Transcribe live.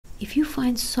If you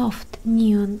find soft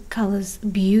neon colors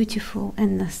beautiful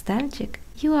and nostalgic,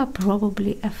 you are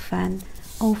probably a fan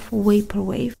of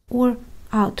Vaporwave or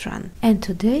Outrun. And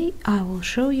today I will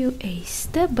show you a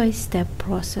step-by-step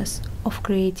process of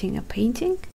creating a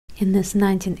painting in this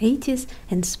 1980s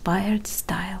inspired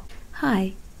style.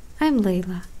 Hi, I'm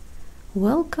Leila.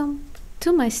 Welcome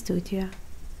to my studio.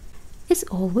 As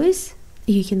always,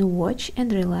 you can watch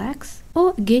and relax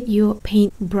or get your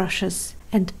paint brushes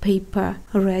and paper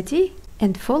ready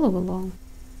and follow along.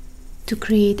 To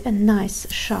create a nice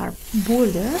sharp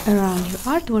border around your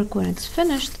artwork when it's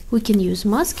finished, we can use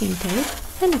masking tape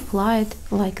and apply it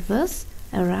like this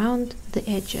around the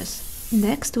edges.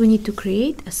 Next, we need to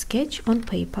create a sketch on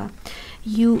paper.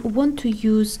 You want to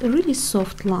use really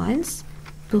soft lines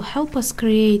to help us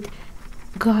create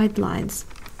guidelines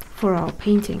for our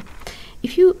painting.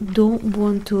 If you don't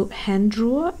want to hand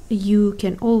draw, you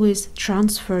can always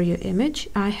transfer your image.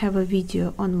 I have a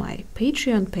video on my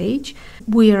Patreon page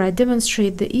where I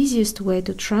demonstrate the easiest way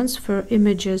to transfer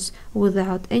images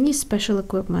without any special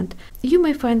equipment. You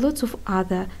may find lots of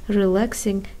other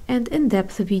relaxing and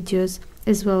in-depth videos,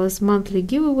 as well as monthly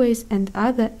giveaways and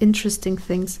other interesting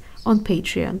things on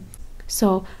Patreon.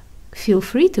 So feel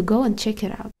free to go and check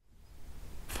it out.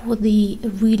 For the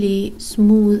really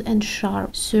smooth and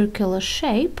sharp circular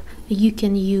shape, you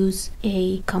can use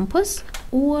a compass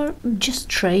or just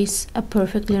trace a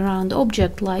perfectly round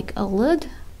object like a lid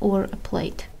or a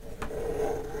plate.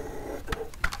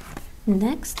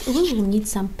 Next, we will need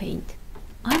some paint.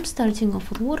 I'm starting off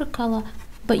with watercolor,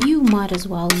 but you might as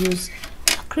well use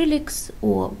acrylics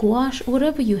or gouache,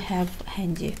 whatever you have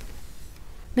handy.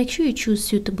 Make sure you choose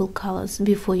suitable colors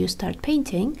before you start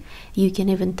painting. You can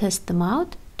even test them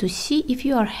out to see if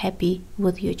you are happy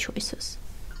with your choices.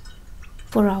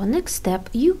 For our next step,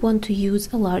 you want to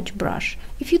use a large brush.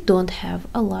 If you don't have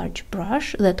a large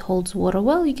brush that holds water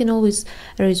well, you can always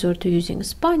resort to using a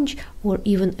sponge or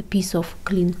even a piece of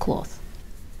clean cloth.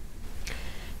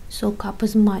 Soak up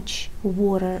as much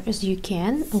water as you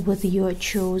can with your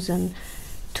chosen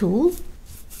tool,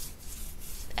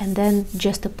 and then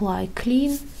just apply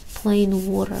clean,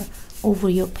 plain water over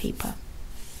your paper.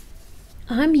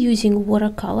 I'm using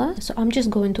watercolor, so I'm just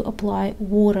going to apply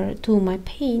water to my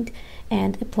paint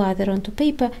and apply that onto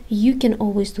paper. You can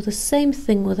always do the same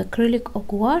thing with acrylic or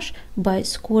gouache by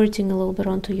squirting a little bit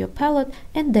onto your palette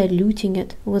and diluting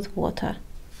it with water.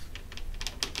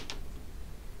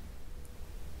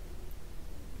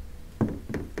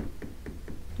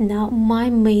 Now, my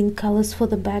main colors for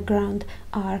the background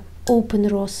are Open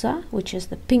Rosa, which is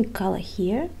the pink color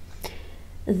here,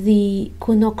 the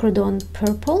Quinacridone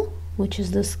Purple, which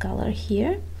is this color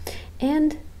here,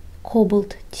 and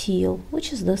Cobalt Teal,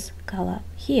 which is this color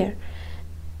here.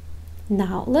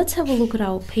 Now let's have a look at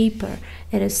our paper.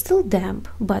 It is still damp,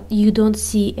 but you don't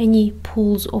see any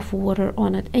pools of water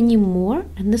on it anymore,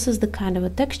 and this is the kind of a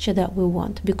texture that we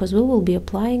want because we will be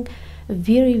applying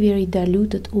very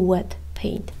diluted wet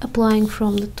paint, applying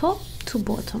from the top to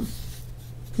bottom.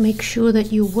 Make sure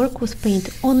that you work with paint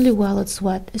only while it's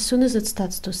wet. As soon as it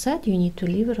starts to set, you need to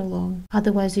leave it alone.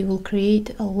 Otherwise, you will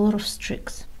create a lot of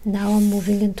streaks. Now I'm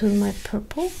moving into my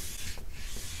purple.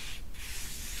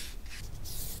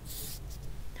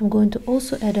 I'm going to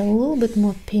also add a little bit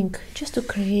more pink just to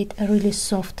create a really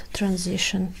soft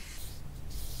transition.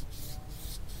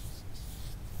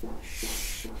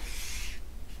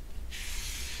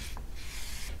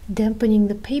 Dampening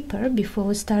the paper before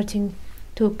we're starting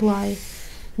to apply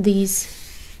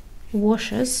these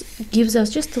washes gives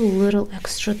us just a little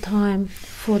extra time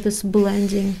for this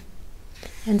blending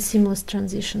and seamless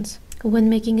transitions. When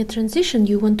making a transition,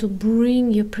 you want to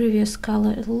bring your previous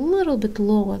color a little bit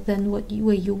lower than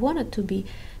where you want it to be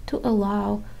to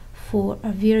allow for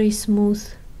a very smooth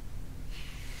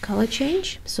color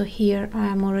change. So here I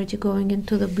am already going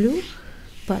into the blue,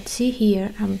 but see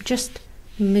here I'm just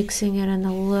mixing it in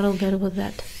a little bit with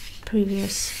that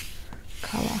previous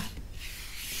color.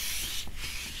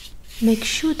 Make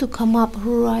sure to come up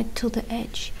right to the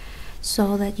edge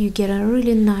so that you get a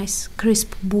really nice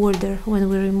crisp border when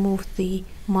we remove the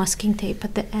masking tape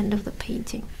at the end of the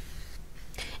painting.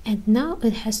 And now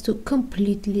it has to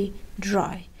completely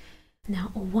dry.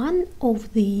 Now, one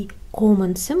of the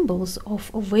common symbols of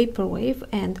Vaporwave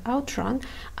and Outrun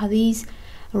are these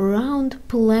round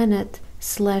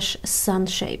planet/sun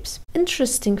shapes.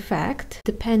 Interesting fact,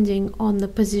 depending on the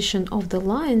position of the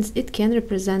lines, it can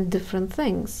represent different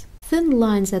things. Thin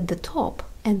lines at the top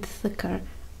and thicker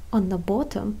on the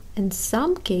bottom in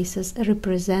some cases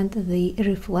represent the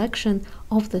reflection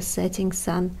of the setting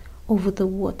sun over the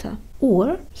water,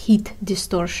 or heat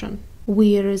distortion,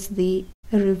 whereas the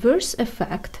reverse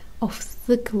effect of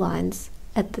thick lines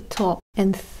at the top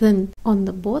and thin on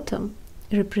the bottom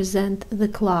represent the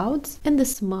clouds and the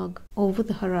smog over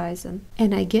the horizon.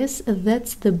 And I guess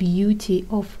that's the beauty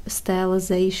of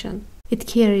stylization. It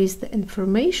carries the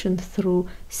information through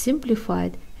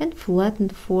simplified and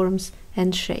flattened forms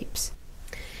and shapes.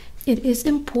 It is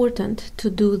important to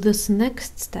do this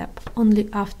next step only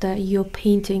after your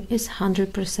painting is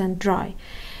 100% dry.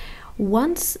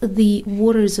 Once the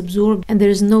water is absorbed and there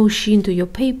is no sheen to your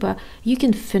paper, you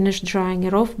can finish drying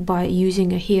it off by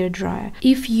using a hair dryer.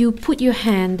 If you put your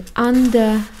hand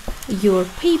under your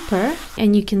paper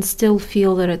and you can still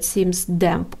feel that it seems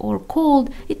damp or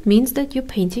cold, it means that your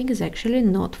painting is actually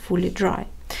not fully dry.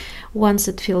 Once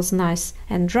it feels nice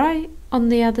and dry on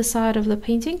the other side of the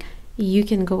painting, you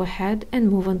can go ahead and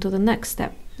move on to the next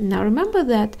step. Now remember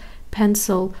that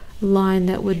pencil line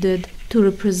that we did to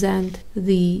represent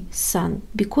the sun.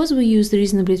 Because we used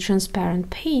reasonably transparent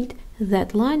paint,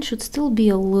 that line should still be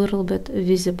a little bit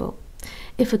visible.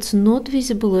 If it's not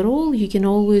visible at all, you can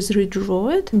always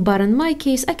redraw it, but in my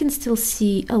case I can still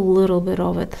see a little bit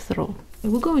of it through.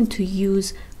 We're going to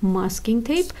use masking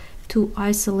tape to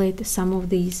isolate some of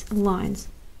these lines.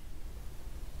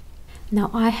 Now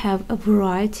I have a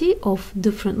variety of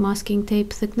different masking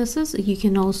tape thicknesses. You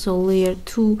can also layer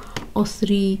 2 or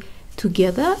 3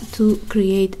 together to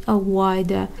create a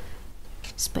wider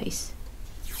space.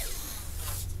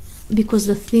 Because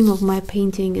the theme of my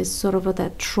painting is sort of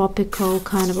that tropical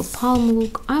kind of a palm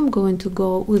look, I'm going to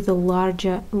go with the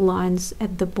larger lines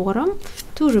at the bottom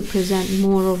to represent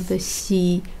more of the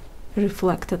sea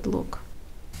reflected look.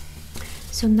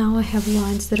 So now I have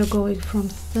lines that are going from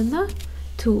thinner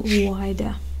to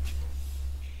wider.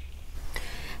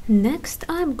 Next,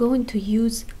 I'm going to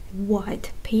use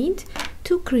white paint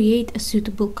to create a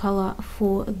suitable color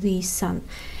for the sun.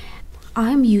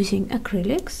 I'm using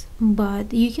acrylics,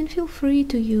 but you can feel free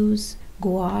to use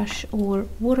gouache or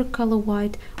watercolor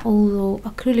white, although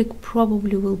acrylic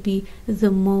probably will be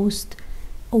the most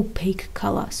opaque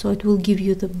color, so it will give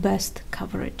you the best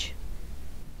coverage.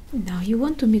 Now you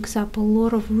want to mix up a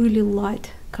lot of really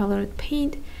light colored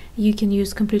paint. You can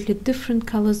use completely different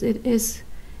colors. It is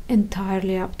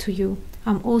entirely up to you.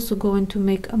 I'm also going to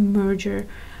make a merger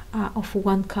of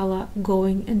one color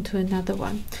going into another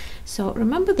one. So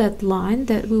remember that line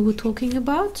that we were talking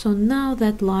about? So now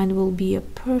that line will be a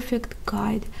perfect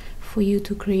guide for you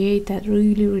to create that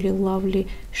really lovely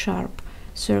sharp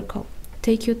circle.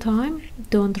 Take your time,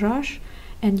 don't rush,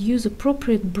 and use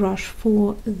appropriate brush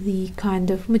for the kind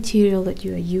of material that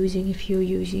you are using. If you're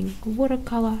using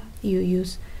watercolor, you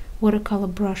use watercolor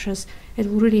brushes. It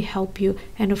will really help you.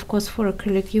 And of course for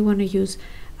acrylic you want to use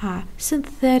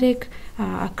synthetic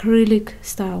acrylic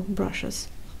style brushes.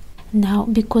 Now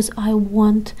because I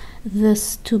want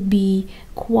this to be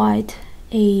quite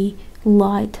a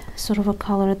light sort of a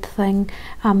colored thing,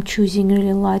 I'm choosing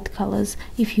really light colors.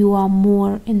 If you are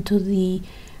more into the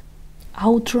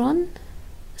Outrun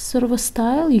sort of a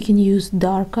style, you can use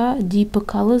darker, deeper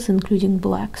colors including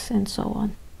blacks and so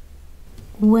on.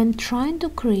 When trying to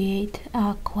create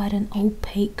quite an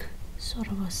opaque sort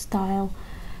of a style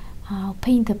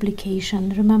paint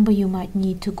application, remember you might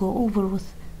need to go over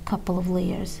with a couple of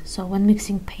layers. So when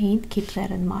mixing paint, keep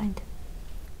that in mind.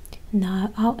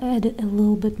 Now I'll add a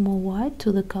little bit more white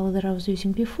to the color that I was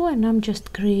using before, and I'm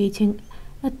just creating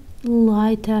a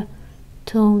lighter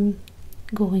tone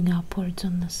going upwards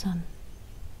on the sun.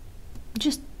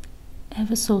 Just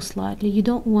ever so slightly. You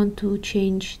don't want to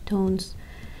change tones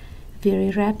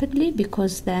very rapidly,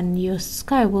 because then your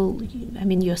sky will,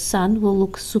 your sun will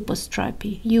look super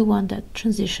stripy. You want that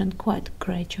transition quite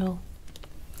gradual.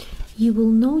 You will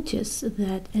notice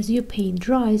that as your paint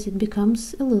dries, it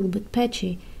becomes a little bit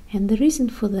patchy, and the reason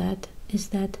for that is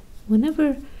that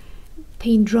whenever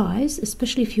paint dries,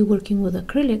 especially if you're working with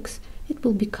acrylics, it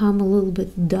will become a little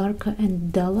bit darker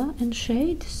and duller in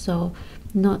shade, so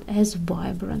not as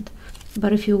vibrant.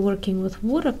 But if you're working with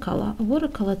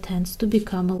watercolor tends to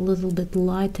become a little bit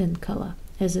light in color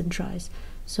as it dries.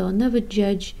 So never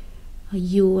judge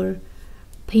your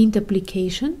paint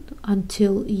application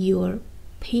until your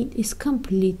paint is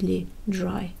completely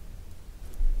dry.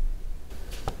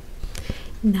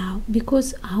 Now,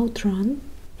 because Outrun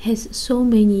has so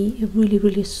many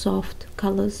really soft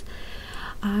colors,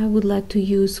 I would like to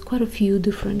use quite a few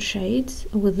different shades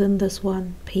within this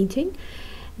one painting.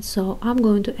 So I'm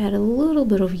going to add a little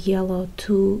bit of yellow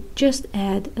to just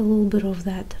add a little bit of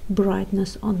that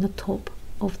brightness on the top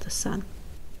of the sun.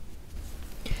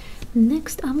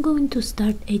 Next, I'm going to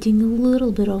start adding a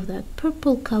little bit of that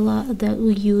purple color that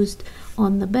we used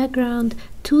on the background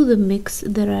to the mix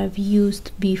that I've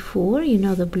used before,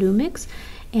 the blue mix.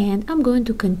 And I'm going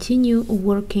to continue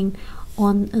working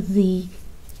on the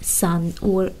sun,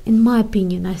 or in my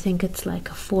opinion I think it's like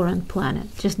a foreign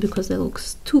planet, just because it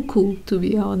looks too cool to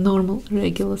be our normal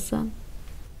regular sun.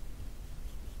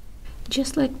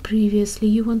 Just like previously,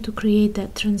 you want to create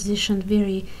that transition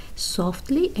very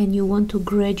softly, and you want to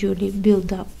gradually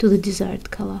build up to the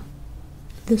desired color.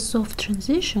 The soft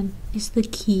transition is the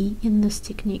key in this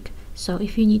technique. So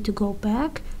if you need to go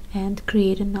back and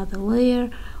create another layer,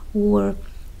 or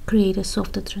create a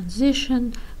softer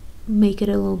transition, make it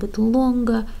a little bit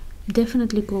longer,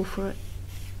 definitely go for it.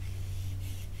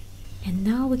 And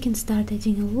now we can start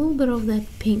adding a little bit of that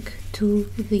pink to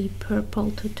the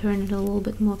purple to turn it a little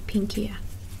bit more pinkier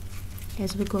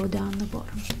as we go down the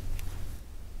bottom.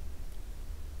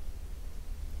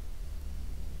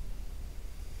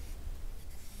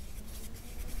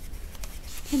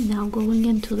 And now going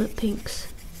into the pinks.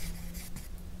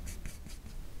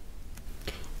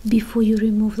 Before you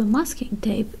remove the masking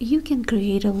tape, you can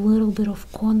create a little bit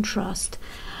of contrast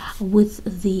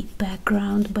with the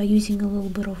background by using a little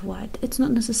bit of white. It's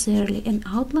not necessarily an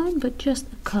outline, but just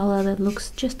a color that looks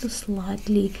just a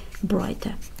slightly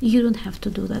brighter. You don't have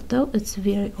to do that though, it's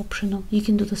very optional. You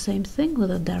can do the same thing with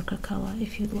a darker color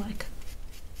if you'd like.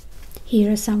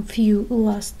 Here are some few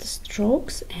last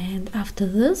strokes, and after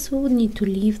this we would need to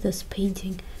leave this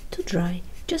painting to dry,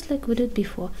 just like we did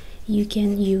before. You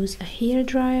can use a hair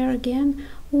dryer again,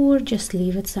 or just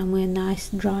leave it somewhere nice,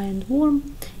 dry and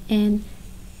warm, and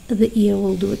the ear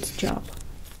will do its job.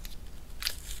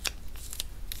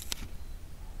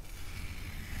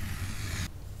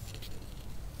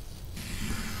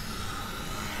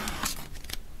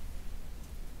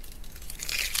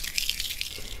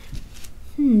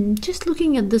 Just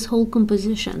looking at this whole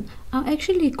composition, I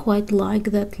actually quite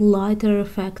like that lighter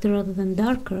effect rather than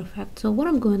darker effect. So what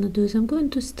I'm going to do is I'm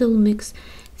going to still mix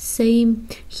same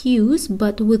hues,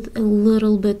 but with a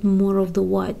little bit more of the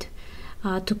white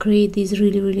to create these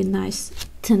really nice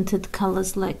tinted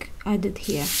colors like I did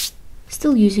here.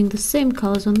 Still using the same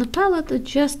colors on the palette,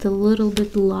 just a little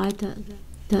bit lighter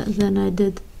than I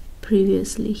did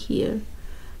previously here.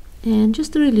 And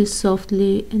just really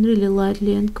softly and really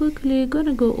lightly and quickly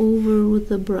gonna go over with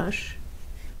the brush.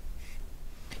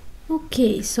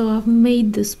 Okay, so I've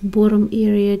made this bottom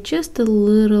area just a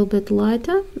little bit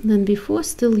lighter than before,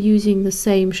 still using the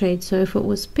same shade. So if it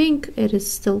was pink, it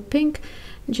is still pink,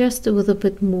 just with a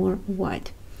bit more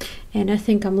white. And I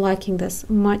think I'm liking this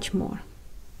much more.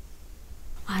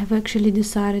 I've actually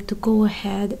decided to go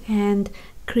ahead and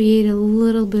create a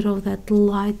little bit of that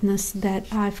lightness that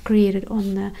I've created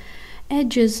on the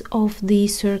edges of the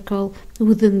circle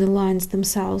within the lines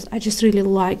themselves. I just really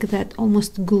like that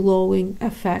almost glowing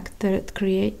effect that it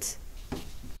creates.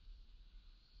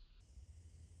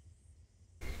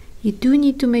 You do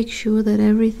need to make sure that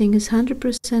everything is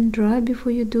 100% dry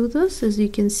before you do this. As you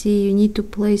can see, you need to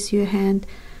place your hand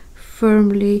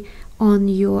firmly on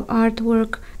your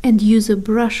artwork and use a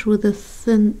brush with a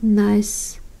thin,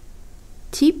 nice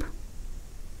tip.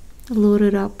 Load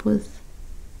it up with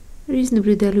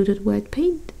reasonably diluted white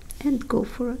paint and go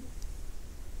for it.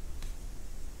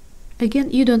 Again,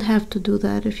 you don't have to do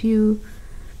that. If you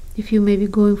may be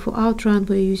going for Outrun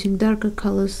where you're using darker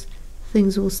colors,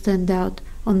 things will stand out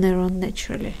on their own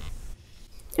naturally.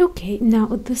 Okay, now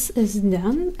this is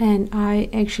done, and I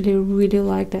actually really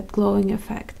like that glowing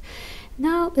effect.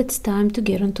 Now it's time to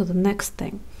get on to the next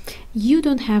thing. You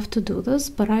don't have to do this,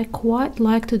 but I quite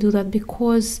like to do that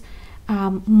because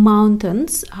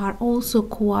mountains are also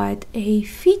quite a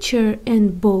feature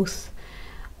in both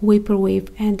Vaporwave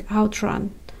and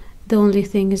Outrun. The only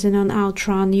thing is, in an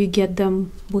Outrun you get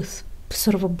them with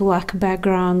sort of a black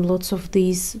background, lots of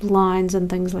these lines and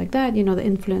things like that, you know, the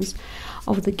influence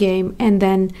of the game. And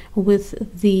then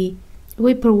with the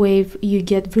Vaporwave you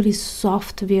get really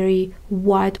soft, very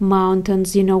white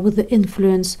mountains, you know, with the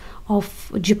influence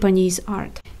of Japanese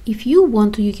art. If you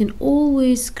want to, you can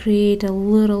always create a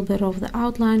little bit of the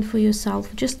outline for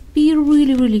yourself. Just be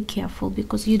really careful,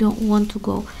 because you don't want to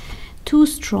go too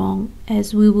strong,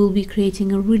 as we will be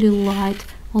creating a really light,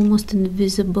 almost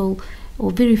invisible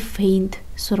or very faint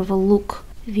sort of a look.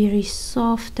 Very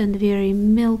soft and very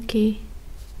milky.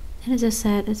 And as I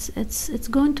said, it's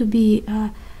going to be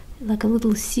like a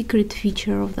little secret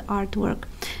feature of the artwork.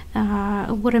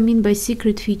 What I mean by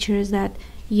secret feature is that,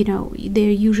 you know, there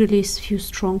are usually a few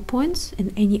strong points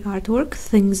in any artwork,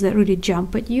 things that really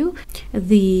jump at you.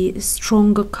 The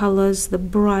stronger colors, the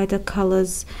brighter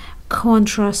colors,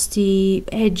 contrasty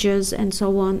edges and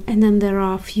so on. And then there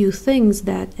are a few things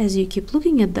that as you keep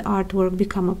looking at the artwork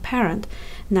become apparent.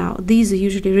 Now these are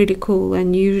usually really cool,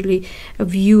 and usually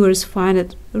viewers find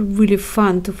it really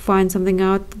fun to find something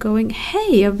out going,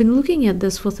 hey, I've been looking at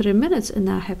this for 3 minutes and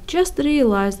I have just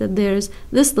realized that there's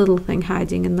this little thing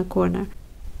hiding in the corner.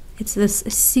 It's this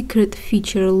secret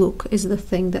feature look is the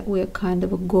thing that we're kind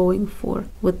of going for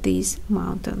with these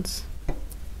mountains.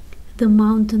 The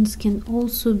mountains can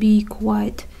also be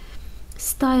quite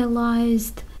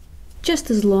stylized, just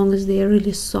as long as they are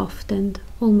really soft and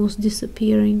almost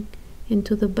disappearing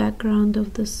into the background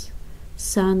of this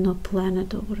sun or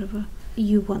planet or whatever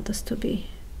you want us to be.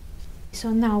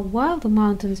 So now, while the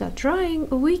mountains are drying,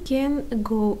 we can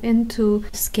go into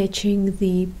sketching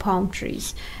the palm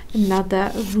trees.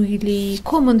 Another really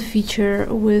common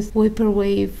feature with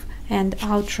Vaporwave and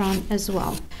Outrun as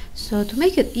well. So to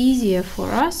make it easier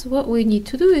for us, what we need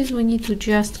to do is we need to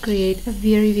just create a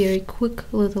very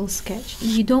quick little sketch.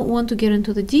 You don't want to get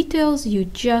into the details, you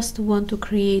just want to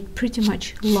create pretty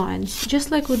much lines.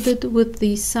 Just like we did with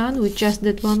the sun, we just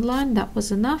did one line, that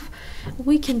was enough.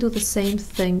 We can do the same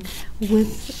thing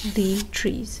with the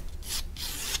trees.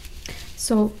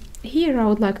 So here I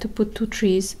would like to put 2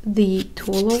 trees, the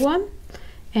taller one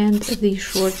and the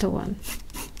shorter one.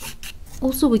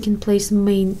 Also we can place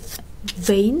main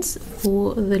veins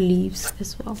for the leaves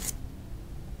as well,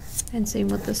 and same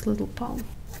with this little palm.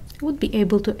 Would be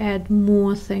able to add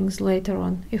more things later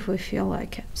on if we feel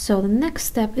like it. So the next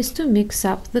step is to mix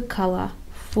up the color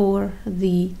for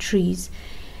the trees.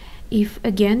 If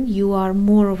again you are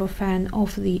more of a fan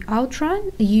of the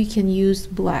Outrun, you can use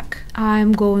black.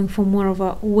 I'm going for more of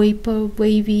a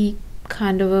Vaporwavy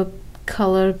kind of a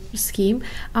color scheme.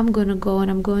 I'm gonna go and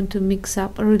I'm going to mix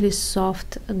up a really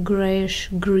soft grayish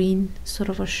green sort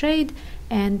of a shade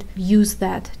and use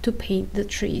that to paint the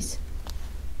trees.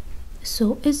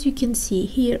 So as you can see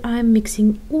here, I'm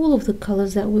mixing all of the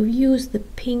colors that we've used, the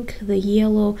pink, the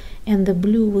yellow and the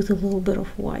blue with a little bit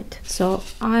of white. So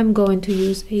I'm going to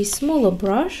use a smaller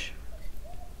brush,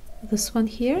 this one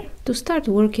here, to start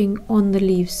working on the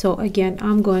leaves. So again,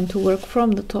 I'm going to work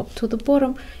from the top to the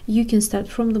bottom. You can start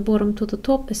from the bottom to the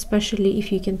top, especially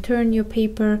if you can turn your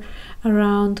paper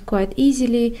around quite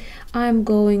easily. I'm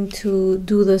going to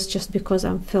do this just because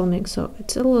I'm filming, so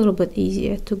it's a little bit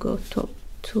easier to go top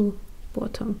to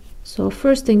bottom. So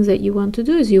first things that you want to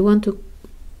do is you want to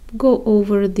go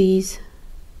over these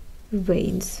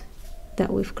veins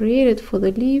that we've created for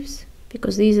the leaves,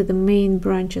 because these are the main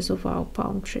branches of our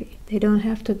palm tree. They don't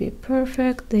have to be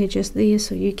perfect, they're just there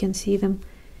so you can see them.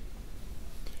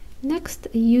 Next,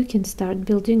 you can start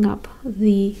building up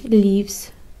the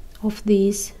leaves of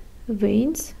these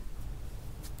veins.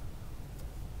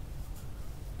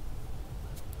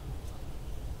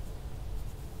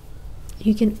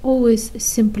 You can always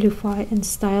simplify and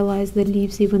stylize the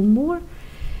leaves even more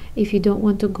if you don't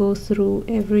want to go through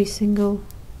every single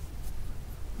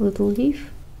little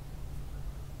leaf.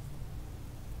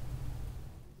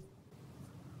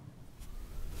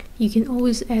 You can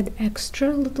always add extra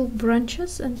little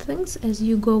branches and things as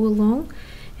you go along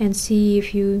and see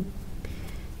if you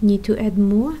need to add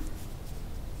more.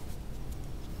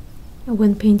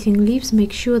 When painting leaves,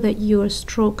 make sure that your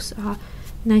strokes are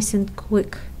nice and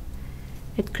quick.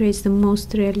 It creates the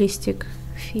most realistic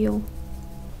feel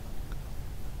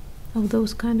of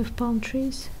those kind of palm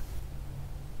trees.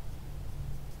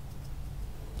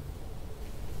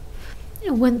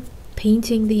 When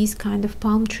painting these kind of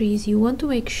palm trees, you want to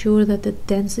make sure that the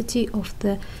density of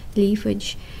the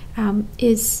leafage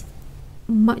is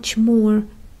much more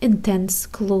intense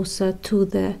closer to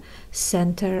the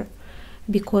center,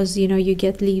 because you know you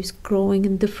get leaves growing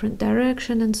in different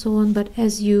direction and so on, but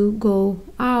as you go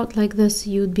out like this,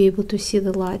 you'd be able to see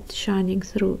the light shining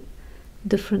through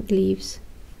different leaves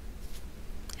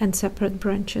and separate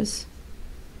branches.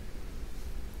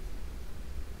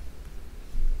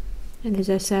 And as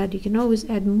I said, you can always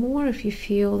add more if you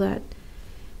feel that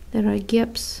there are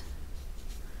gaps,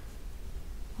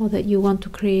 or that you want to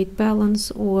create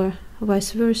balance, or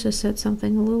vice versa, set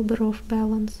something a little bit off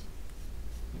balance.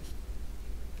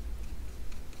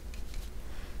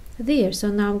 There, so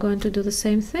now I'm going to do the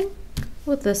same thing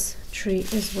with this tree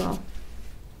as well.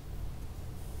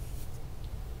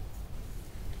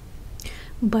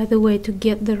 By the way, to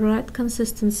get the right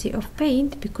consistency of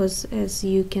paint, because as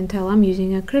you can tell I'm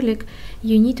using acrylic,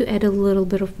 you need to add a little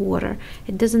bit of water.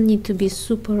 It doesn't need to be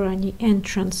super runny and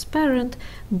transparent,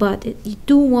 but you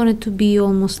do want it to be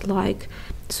almost like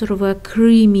sort of a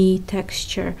creamy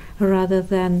texture rather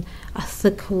than a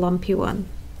thick lumpy one.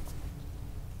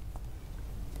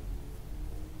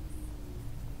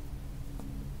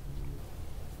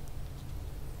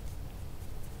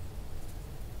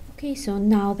 Okay, so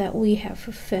now that we have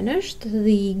finished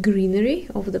the greenery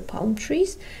of the palm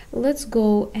trees, let's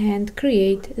go and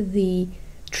create the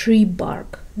tree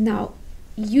bark. Now,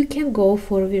 you can go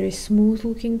for a very smooth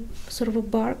looking sort of a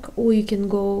bark, or you can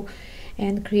go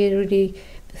and create a really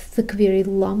thick, very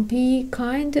lumpy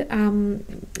kind.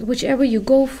 Whichever you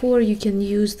go for, you can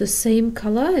use the same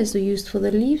color as you used for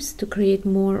the leaves to create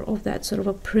more of that sort of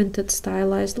a printed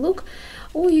stylized look,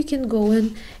 or you can go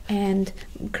in and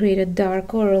create a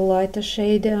dark or a lighter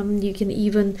shade. You can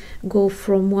even go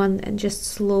from one and just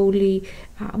slowly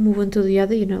move into the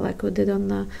other, you know, like we did on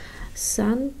the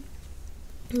sun.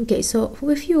 Okay, so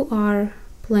if you are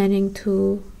planning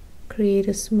to create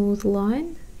a smooth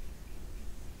line,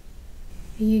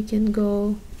 you can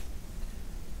go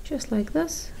just like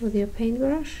this with your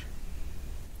paintbrush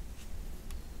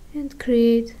and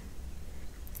create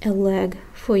a leg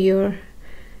for your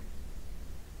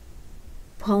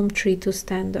palm tree to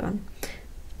stand on.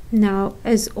 Now,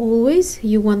 as always,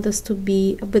 you want this to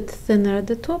be a bit thinner at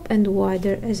the top and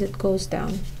wider as it goes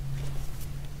down.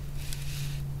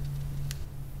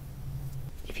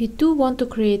 If you do want to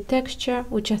create texture,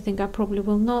 which I think I probably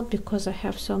will not because I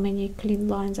have so many clean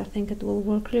lines, I think it will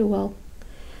work really well,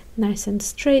 nice and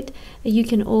straight, you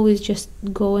can always just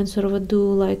go and sort of do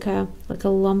like a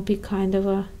lumpy kind of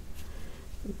a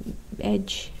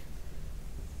edge.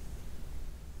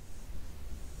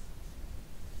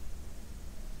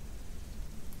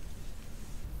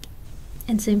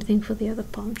 And same thing for the other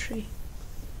palm tree.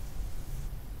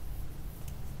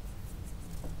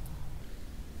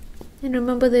 And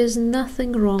remember, there's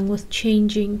nothing wrong with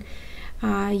changing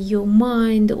your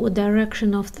mind or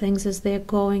direction of things as they're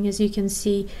going. As you can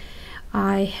see,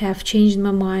 I have changed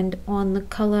my mind on the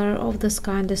color of the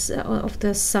sky and of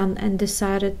the sun and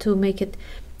decided to make it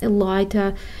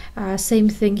lighter. Same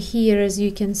thing here. As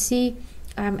you can see,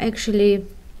 I'm actually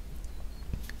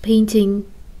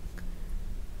painting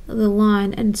the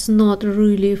line and it's not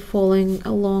really following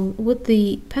along with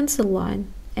the pencil line,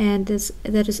 and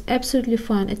that is absolutely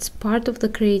fine. It's part of the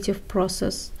creative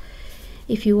process.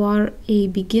 If you are a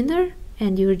beginner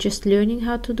and you're just learning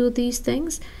how to do these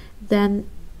things, then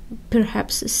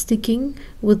perhaps sticking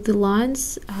with the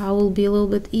lines will be a little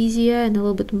bit easier and a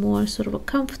little bit more sort of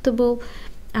comfortable.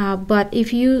 But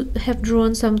if you have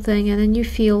drawn something and then you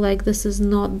feel like this is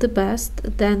not the best,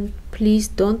 then please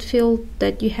don't feel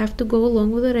that you have to go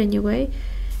along with it anyway.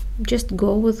 Just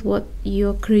go with what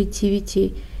your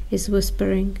creativity is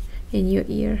whispering in your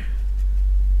ear.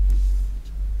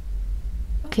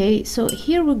 Okay, so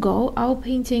here we go. Our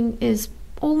painting is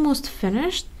almost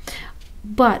finished,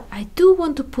 but I do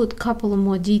want to put a couple of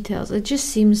more details. It just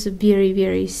seems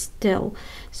very still.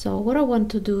 So what I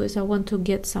want to do is I want to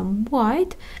get some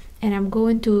white, and I'm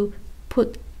going to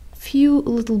put few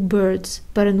little birds,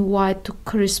 but in white to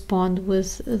correspond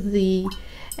with the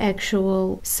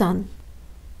actual sun.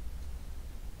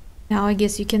 Now I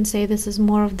guess you can say this is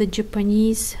more of the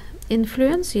Japanese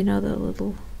influence, you know, the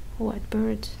little white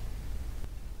birds.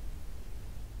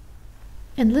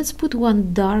 And let's put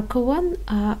one darker one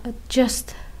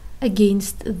just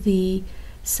against the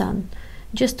sun,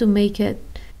 just to make it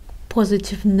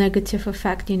positive negative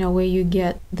effect, you know, where you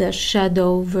get the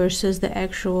shadow versus the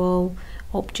actual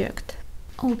object.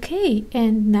 Okay,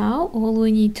 and now all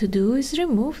we need to do is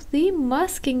remove the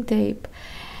masking tape.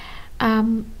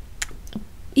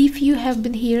 If you have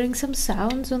been hearing some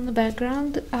sounds on the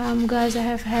background, guys, I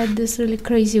have had this really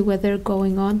crazy weather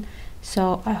going on,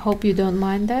 so I hope you don't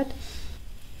mind that.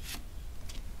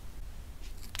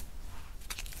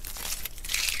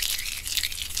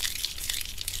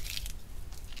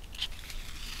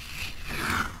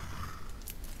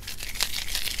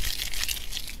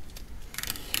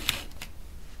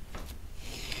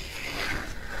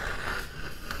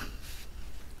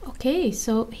 Okay,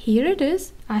 so here it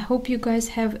is. I hope you guys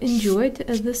have enjoyed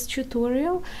this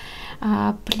tutorial.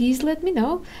 Please let me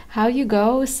know how you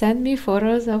go. Send me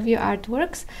photos of your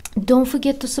artworks. Don't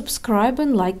forget to subscribe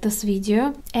and like this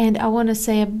video. And I want to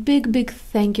say a big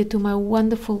thank you to my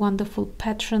wonderful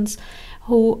patrons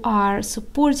who are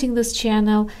supporting this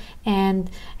channel and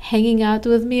hanging out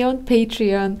with me on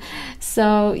Patreon.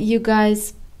 So you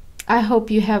guys, I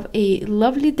hope you have a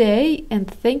lovely day, and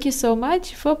thank you so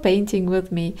much for painting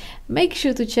with me. Make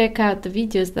sure to check out the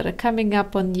videos that are coming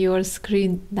up on your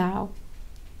screen now.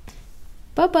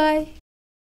 Bye bye!